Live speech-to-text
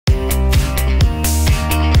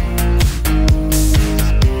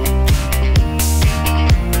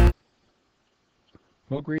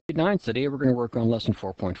Well, grade 9, today we're going to work on lesson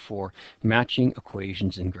 4.4, matching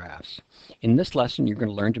equations in graphs. In this lesson, you're going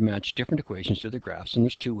to learn to match different equations to the graphs, and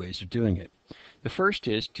there's two ways of doing it. The first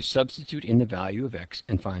is to substitute in the value of x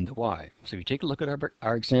and find the y. So if you take a look at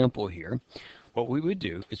our example here, what we would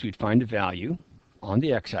do is we'd find a value on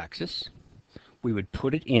the x-axis, we would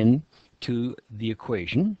put it in to the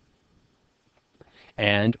equation,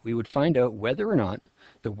 and we would find out whether or not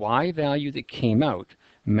the y value that came out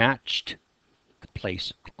matched the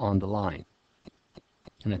place on the line.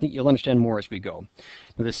 And I think you'll understand more as we go.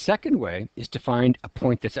 Now, the second way is to find a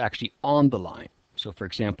point that's actually on the line. So for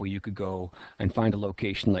example, you could go and find a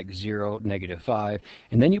location like 0, -5,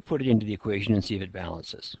 and then you put it into the equation and see if it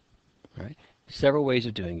balances. All right? Several ways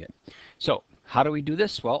of doing it. So how do we do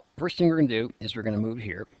this? Well, first thing we're going to do is we're going to move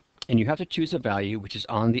here. And you have to choose a value which is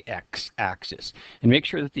on the x-axis. And make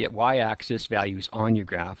sure that the y-axis value is on your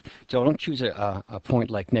graph. So don't choose a point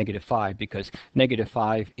like -5 because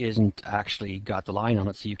 -5 isn't actually got the line on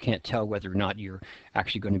it, so you can't tell whether or not you're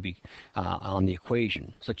actually going to be on the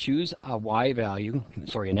equation. So choose a y value,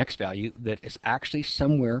 sorry, an x value that is actually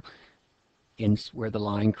somewhere in where the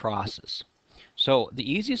line crosses. So the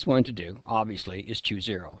easiest one to do, obviously, is choose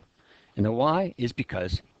 0. And the y is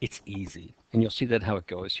because it's easy. And you'll see that how it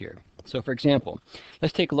goes here. So for example,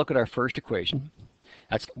 let's take a look at our first equation.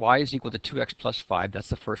 That's y is equal to 2x plus 5. That's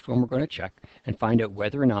the first one we're going to check and find out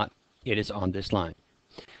whether or not it is on this line.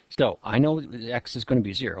 So I know the x is going to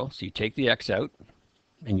be 0. So you take the x out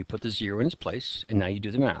and you put the 0 in its place. And now you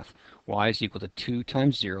do the math. Y is equal to 2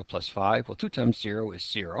 times 0 plus 5. Well, 2 times 0 is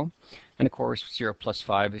 0. And of course, 0 plus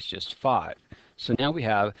 5 is just 5. So now we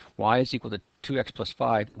have y is equal to 2x plus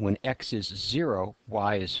 5. When x is 0,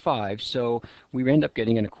 y is 5. So we end up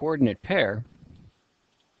getting a coordinate pair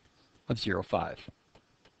of 0, 5.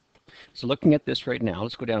 So looking at this right now,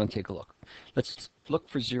 let's go down and take a look. Let's look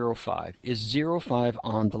for 0, 5. Is 0, 5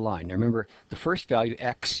 on the line? Now remember, the first value,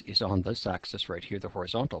 x, is on this axis right here, the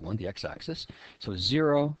horizontal one, the x-axis. So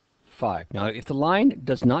 0, 5. Now if the line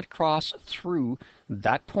does not cross through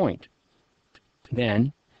that point,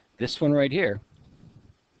 then this one right here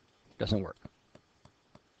doesn't work.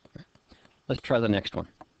 Let's try the next one.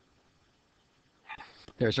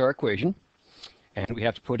 There's our equation, and we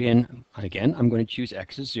have to put in, again, I'm going to choose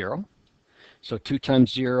x as 0. So 2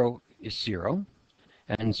 times 0 is 0,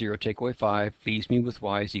 and 0 take away 5 leaves me with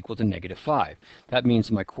y is equal to -5. That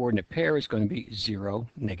means my coordinate pair is going to be 0,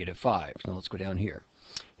 -5. So let's go down here.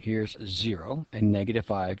 Here's 0, and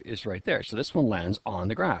 -5 is right there. So this one lands on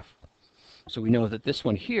the graph. So we know that this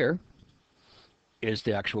one here is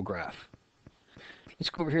the actual graph. Let's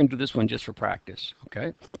go over here and do this one just for practice,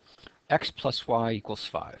 okay? X plus y equals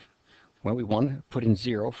 5. Well, we want to put in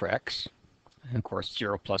 0 for x. And of course,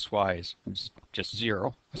 0 plus y is just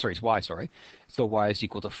 0. Sorry, it's y, sorry. So y is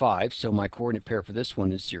equal to 5. So my coordinate pair for this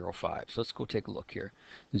one is 0, 5. So let's go take a look here.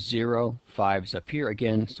 0, 5 is up here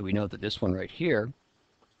again. So we know that this one right here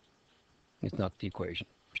is not the equation.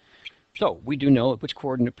 So we do know which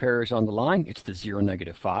coordinate pair is on the line. It's the 0,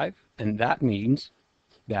 -5. And that means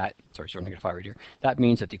that, sorry, 0, -5 right here. That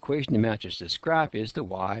means that the equation that matches this graph is the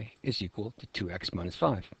y is equal to 2x minus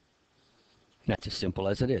 5. And that's as simple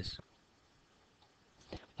as it is.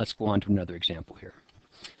 Let's go on to another example here.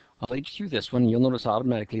 I'll lead you through this one, and you'll notice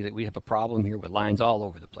automatically that we have a problem here with lines all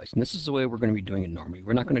over the place. And this is the way we're going to be doing it normally.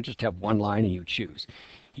 We're not going to just have one line and you choose.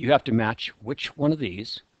 You have to match which one of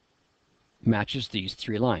these matches these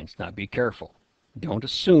 3 lines. Now be careful. Don't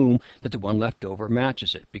assume that the one left over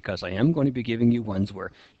matches it, because I am going to be giving you ones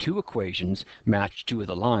where 2 equations match 2 of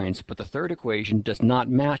the lines, but the third equation does not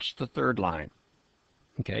match the third line.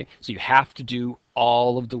 Okay, so you have to do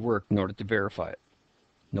all of the work in order to verify it.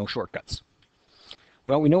 No shortcuts.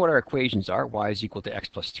 Well, we know what our equations are. Y is equal to x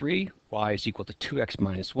plus 3, y is equal to 2x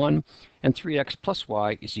minus 1, and 3x plus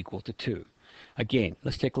y is equal to 2. Again,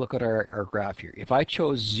 let's take a look at our graph here. If I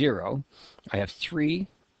chose 0, I have 3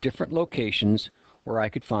 different locations where I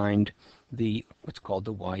could find the what's called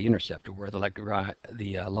the Y-intercept, or where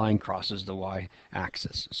the line crosses the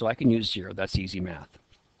y-axis. So I can use 0. That's easy math.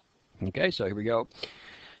 Okay, so here we go.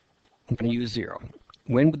 I'm going to use 0.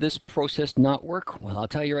 When would this process not work? Well, I'll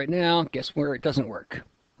tell you right now. Guess where it doesn't work?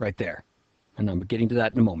 Right there. And I'm getting to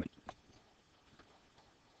that in a moment.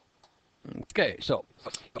 Okay, so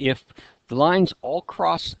if the lines all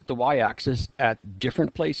cross the y-axis at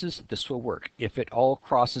different places, this will work. If it all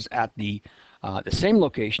crosses at the the same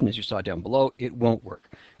location as you saw down below, it won't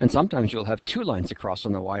work. And sometimes you'll have two lines across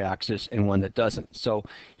on the y-axis and one that doesn't. So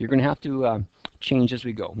you're going to have to change as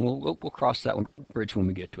we go. We'll cross that bridge when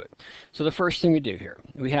we get to it. So the first thing we do here,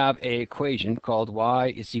 we have an equation called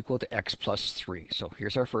y is equal to x plus 3. So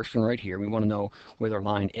here's our first one right here. We want to know whether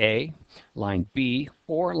line A, line B,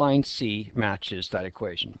 or line C matches that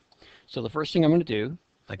equation. So the first thing I'm going to do,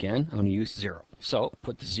 again, I'm going to use 0. So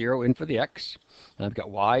put the 0 in for the x, and I've got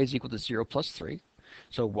y is equal to 0 plus 3.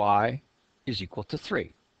 So y is equal to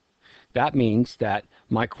 3. That means that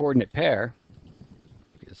my coordinate pair,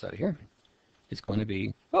 get this out of here, is going to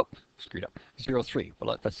be, oh, screwed up, 0, 3.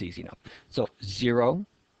 Well, that's easy enough. So 0,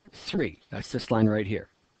 3. That's this line right here.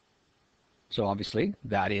 So obviously,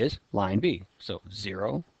 that is line B. So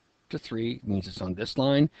 0 to 3 means it's on this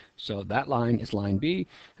line. So that line is line B,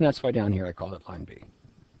 and that's why down here I call it line B.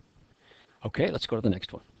 Okay, let's go to the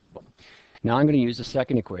next one. Now I'm going to use the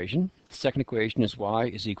second equation. The second equation is y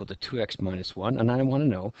is equal to 2x minus 1, and I want to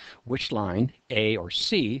know which line, A or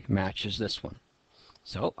C, matches this one.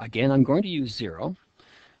 So again, I'm going to use 0.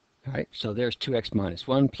 All right, so there's 2x minus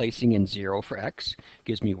 1. Placing in 0 for x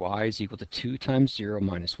gives me y is equal to 2 times 0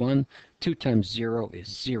 minus 1. 2 times 0 is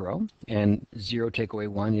 0, and 0 take away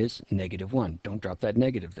 1 is negative 1. Don't drop that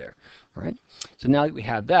negative there. All right, so now that we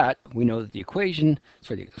have that, we know that the equation,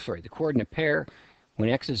 the coordinate pair, when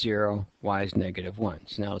x is 0, y is negative 1.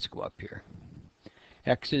 So now let's go up here.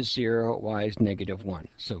 X is 0, y is negative 1.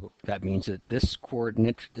 So that means that this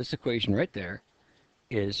coordinate, this equation right there,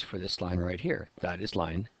 is for this line right here. That is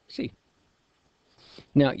line C.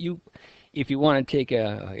 Now, if you want to take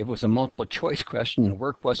if it was a multiple choice question and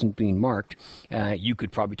work wasn't being marked, you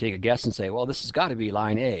could probably take a guess and say, well, this has got to be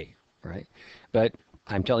line A, right? But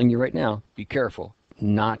I'm telling you right now, be careful.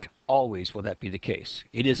 Not always will that be the case.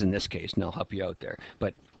 It is in this case, and I'll help you out there.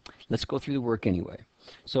 But let's go through the work anyway.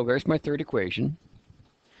 So there's my third equation.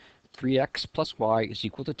 3x plus y is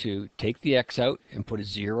equal to 2. Take the x out and put a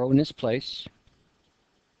 0 in its place.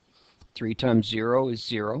 3 times 0 is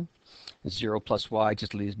 0. 0 plus y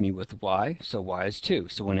just leaves me with y, so y is 2.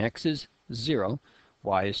 So when x is 0,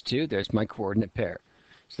 y is 2. There's my coordinate pair.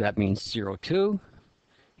 So that means 0, 2.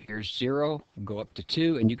 Here's 0, go up to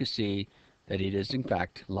 2, and you can see that it is, in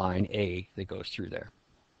fact, line A that goes through there.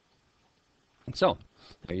 And so,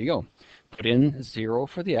 there you go. Put in 0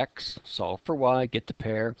 for the x, solve for y, get the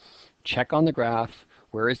pair, check on the graph,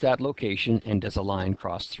 where is that location, and does a line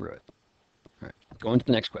cross through it? All right, go on to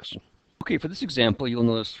the next question. Okay, for this example, you'll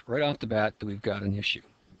notice right off the bat that we've got an issue.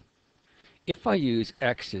 If I use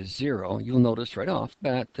x as 0, you'll notice right off the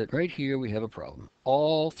bat that right here we have a problem.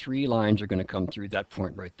 All three lines are going to come through that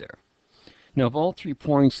point right there. Now, if all 3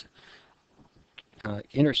 points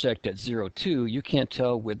intersect at 0, 2, you can't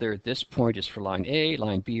tell whether this point is for line A,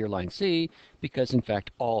 line B, or line C, because in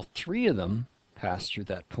fact all 3 of them pass through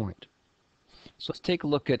that point. So let's take a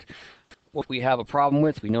look at what we have a problem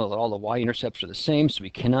with. We know that all the y-intercepts are the same, so we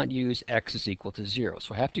cannot use x is equal to 0.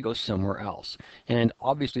 So I have to go somewhere else. And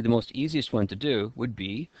obviously the most easiest one to do would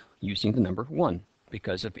be using the number 1.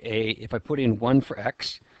 Because if I put in 1 for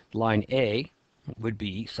x, line A would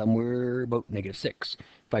be somewhere about negative 6.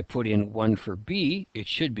 If I put in 1 for B, it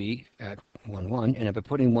should be at 1, 1. And if I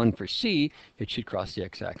put in 1 for C, it should cross the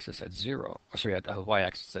x-axis at 0. Or sorry, at the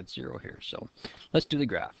y-axis at 0 here. So let's do the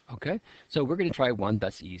graph, okay? So we're going to try 1.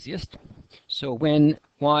 That's the easiest. So when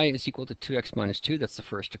y is equal to 2x minus 2, that's the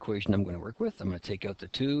first equation I'm going to work with. I'm going to take out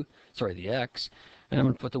the x, and I'm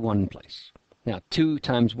going to put the 1 in place. Now, 2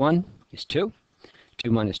 times 1 is 2. 2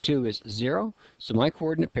 minus 2 is 0. So my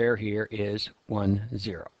coordinate pair here is 1,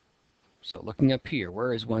 0. So looking up here,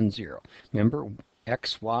 where is 1, 0? Remember,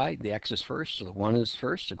 x, y, the x is first, so the 1 is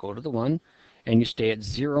first, so go to the 1, and you stay at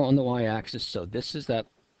 0 on the y-axis, so this is that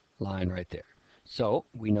line right there. So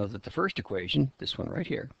we know that the first equation, this one right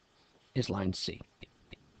here, is line C.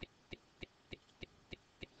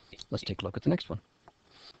 Let's take a look at the next one.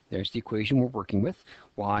 There's the equation we're working with.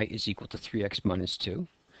 Y is equal to 3x minus 2.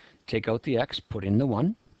 Take out the x, put in the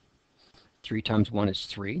 1. 3 times 1 is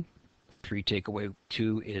 3. 3 take away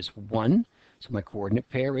 2 is 1. So my coordinate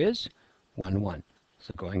pair is 1, 1.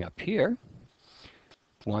 So going up here,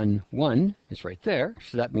 1, 1 is right there.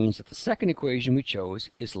 So that means that the second equation we chose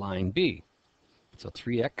is line B. So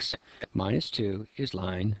 3x minus 2 is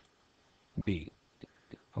line B.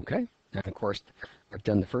 Okay, and of course, I've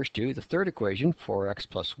done the first two. The third equation, 4x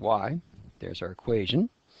plus y, there's our equation.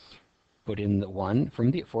 Put in the 1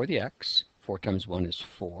 for the x. 4 times 1 is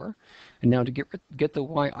 4. And now to get the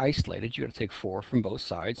y isolated, you got to take 4 from both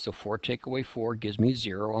sides. So 4 take away 4 gives me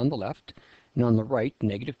 0 on the left. And on the right,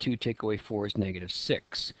 negative 2 take away 4 is negative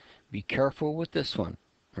 6. Be careful with this one.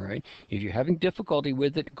 All right. If you're having difficulty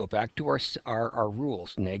with it, go back to our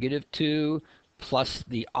rules. -2 plus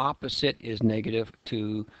the opposite is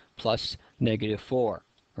 -2 plus -4.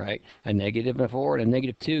 Right? A -4 and a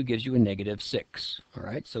 -2 gives you a -6. All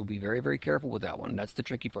right. So be very, very careful with that one. That's the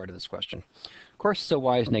tricky part of this question. Of course, so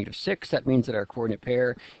y is -6. That means that our coordinate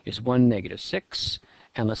pair is 1, -6.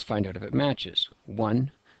 And let's find out if it matches.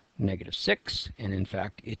 1, -6. And in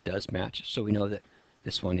fact, it does match. So we know that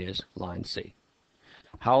this one is line C.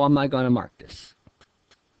 How am I going to mark this?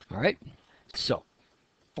 All right, so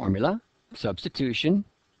formula, substitution,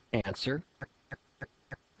 answer,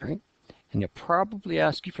 right? And they'll probably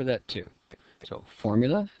ask you for that too. So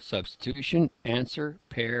formula, substitution, answer,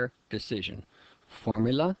 pair, decision.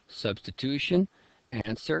 Formula, substitution,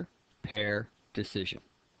 answer, pair, decision.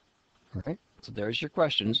 All right, so there's your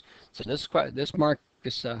questions. So this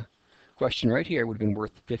question right here would have been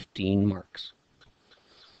worth 15 marks.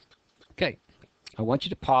 Okay. I want you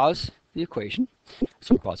to pause the equation.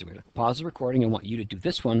 So pause the recording. I want you to do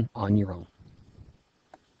this one on your own.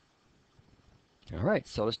 All right,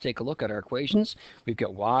 so let's take a look at our equations. We've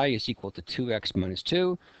got y is equal to 2x minus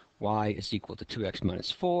 2, y is equal to 2x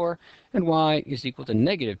minus 4, and y is equal to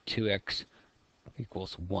 -2x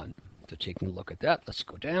equals 1. So taking a look at that, let's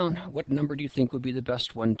go down. What number do you think would be the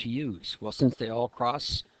best one to use? Well, since they all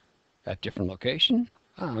cross at different location,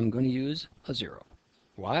 I'm going to use a 0.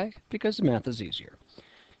 Why? Because the math is easier. So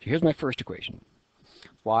here's my first equation.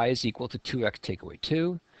 Y is equal to 2x take away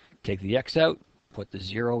 2. Take the x out, put the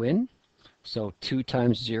 0 in. So 2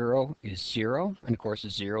 times 0 is 0. And of course,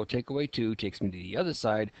 0 take away 2 takes me to the other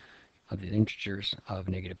side of the integers of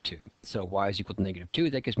 -2. So y is equal to -2.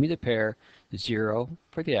 That gives me the pair. 0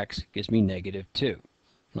 for the x gives me -2.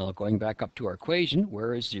 Now going back up to our equation,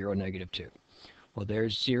 where is 0, -2? Well,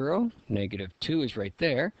 there's 0. -2 is right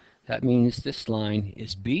there. That means this line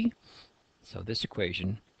is B, so this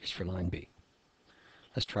equation is for line B.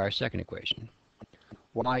 Let's try our second equation.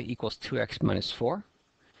 Y equals 2x minus 4.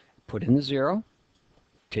 Put in the 0,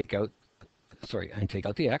 take out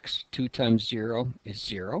the x. 2 times 0 is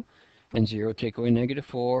 0, and 0 take away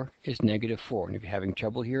 -4 is -4. And if you're having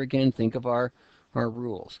trouble here again, think of our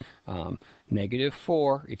rules.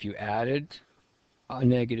 -4, if you added a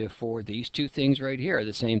 -4, these two things right here are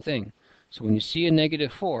the same thing. So when you see a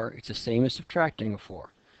 -4, it's the same as subtracting a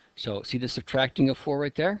 4. So see the subtracting of 4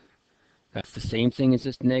 right there? That's the same thing as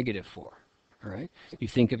this -4. All right. You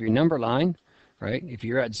think of your number line, right? If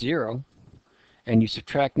you're at 0 and you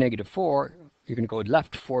subtract -4, you're going to go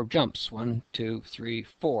left 4 jumps. 1, 2, 3,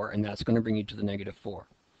 4, and that's going to bring you to the -4.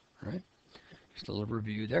 All right. Just a little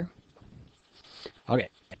review there. Okay.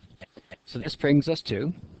 So this brings us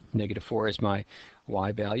to -4 is my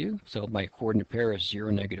y value. So my coordinate pair is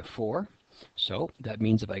 0, -4. So that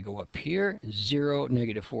means if I go up here, 0,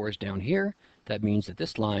 -4 is down here. That means that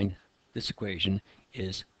this line, this equation,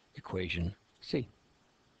 is equation C.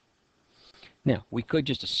 Now, we could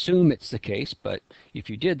just assume it's the case, but if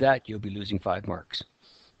you did that, you'll be losing 5 marks.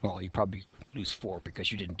 Well, you probably lose 4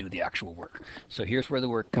 because you didn't do the actual work. So here's where the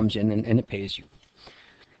work comes in, and it pays you.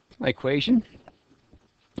 My equation,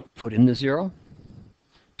 put in the 0.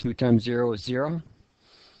 2 times 0 is 0.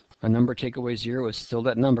 A number take away 0 is still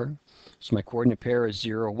that number. So my coordinate pair is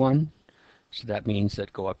 0, 1. So that means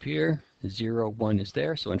that go up here, 0, 1 is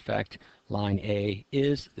there. So in fact, line A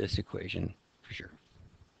is this equation for sure.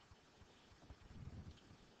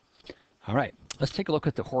 All right, let's take a look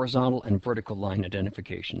at the horizontal and vertical line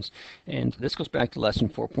identifications. And this goes back to lesson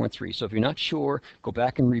 4.3. So if you're not sure, go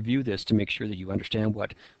back and review this to make sure that you understand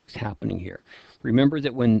what is happening here. Remember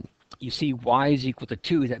that when you see y is equal to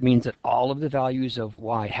 2, that means that all of the values of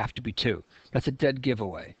y have to be 2. That's a dead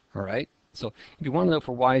giveaway, all right? So if you want to know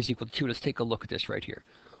for y is equal to 2, let's take a look at this right here.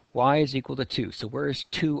 Y is equal to 2. So where is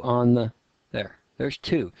 2 on the, there? There's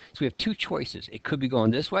 2. So we have 2 choices. It could be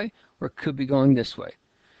going this way, or it could be going this way.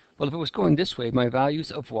 Well, if it was going this way, my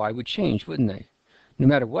values of y would change, wouldn't they? No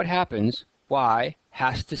matter what happens, y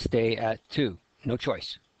has to stay at 2. No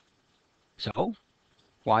choice. So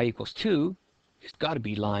y equals 2 has got to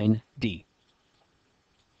be line D.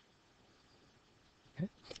 Okay.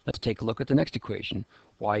 Let's take a look at the next equation.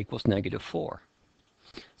 Y equals -4.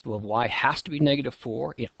 So if y has to be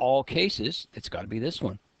 -4 in all cases, it's got to be this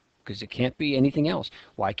one, because it can't be anything else.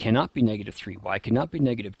 Y cannot be -3. Y cannot be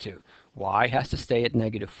 -2. Y has to stay at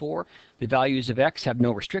 -4. The values of x have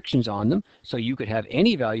no restrictions on them, so you could have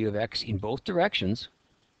any value of x in both directions,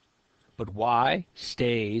 but y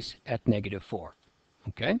stays at -4.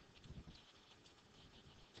 Okay?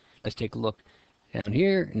 Let's take a look down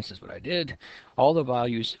here, and this is what I did. All the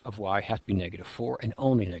values of y have to be -4 and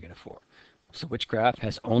only -4. So which graph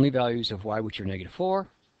has only values of y which are -4?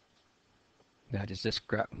 That is this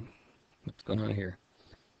graph. What's going on here?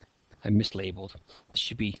 I mislabeled. This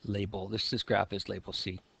should be label. This graph is label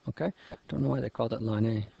C. Okay? Don't know why they call that line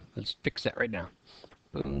A. Let's fix that right now.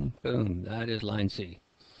 Boom, boom. That is line C.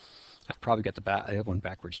 I've probably got the other one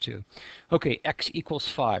backwards too. Okay, x equals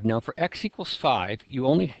 5. Now for x equals 5,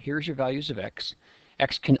 here's your values of x.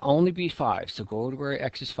 X can only be 5, so go to where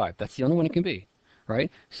x is 5. That's the only one it can be,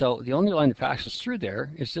 right? So the only line that passes through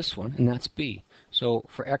there is this one, and that's B. So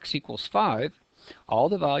for x equals 5, all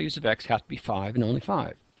the values of x have to be 5 and only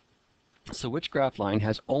 5. So which graph line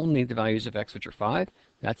has only the values of x which are 5?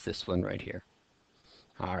 That's this one right here.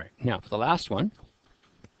 All right, now for the last one,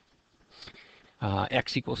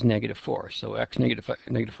 x equals -4. So x negative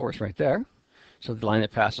 4 is right there. So the line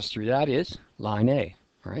that passes through that is line A,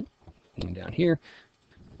 right? And down here,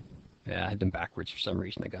 I had them backwards for some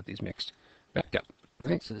reason. I got these mixed. Backed up,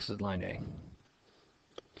 right? So this is line A.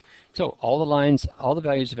 So all the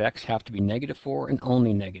values of x have to be -4 and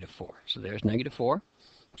only -4. So there's -4.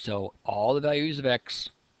 So all the values of x,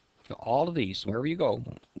 so all of these, wherever you go,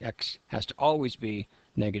 x has to always be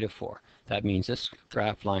 -4. That means this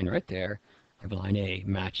graph line right there, of line A,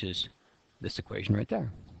 matches this equation right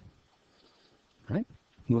there. All right,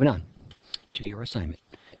 moving on to your assignment.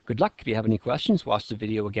 Good luck. If you have any questions, watch the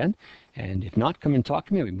video again. And if not, come and talk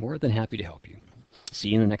to me. I'll be more than happy to help you. See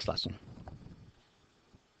you in the next lesson.